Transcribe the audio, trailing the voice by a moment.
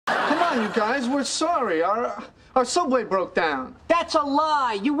on, you guys. We're sorry. Our subway broke down. That's a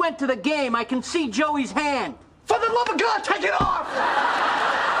lie. You went to the game. I can see Joey's hand. For the love of God, take it off!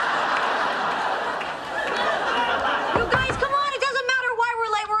 You guys, come on. It doesn't matter why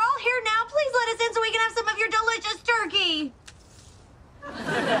we're late. We're all here now. Please let us in so we can have some of your delicious turkey.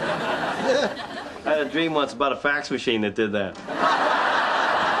 I had a dream once about a fax machine that did that.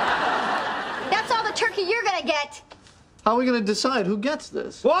 That's all the turkey you're gonna get. How are we going to decide who gets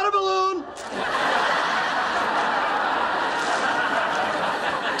this? Water balloon!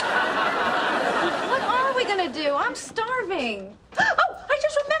 What are we gonna do? I'm starving. Oh, I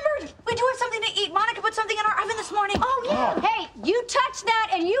just remembered. We do have something to eat. Monica put something in our oven this morning. Oh, yeah. Oh. Hey, you touch that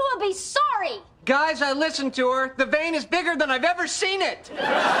and you will be sorry. Guys, I listened to her. The vein is bigger than I've ever seen it.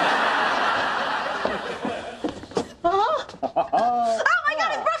 Oh my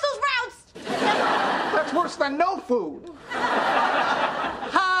God, it's Brussels sprouts! That's worse than no food.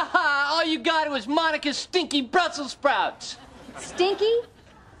 Ha ha! All you got was Monica's stinky Brussels sprouts. Stinky?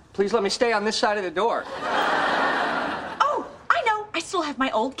 Please let me stay on this side of the door. Oh, I know. I still have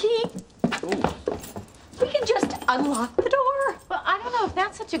my old key. Ooh. We can just unlock the door. Well, I don't know if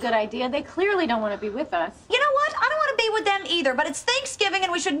that's such a good idea. They clearly don't want to be with us. You know what? I don't want to be with them either, but it's Thanksgiving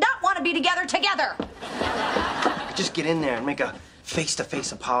and we should not want to be together. Just get in there and make a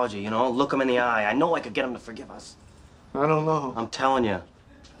face-to-face apology, you know? Look them in the eye. I know I could get them to forgive us. I don't know. I'm telling you.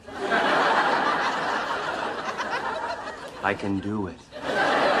 I can do it.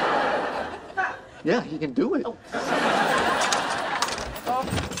 Yeah, you can do it. Oh.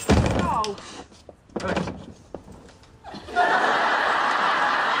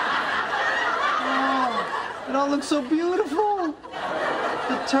 It all looks so beautiful.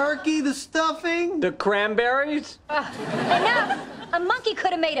 The turkey, the stuffing. The cranberries? Enough! A monkey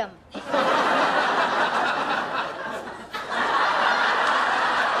could have made them.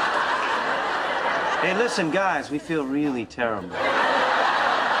 Hey, listen, guys, we feel really terrible. He's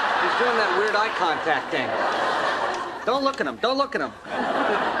doing that weird eye contact thing. Don't look at him. Don't look at him.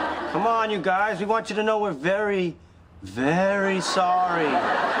 Come on, you guys. We want you to know we're very, very sorry.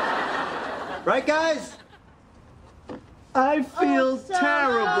 Right, guys? I feel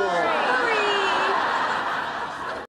terrible. Sorry.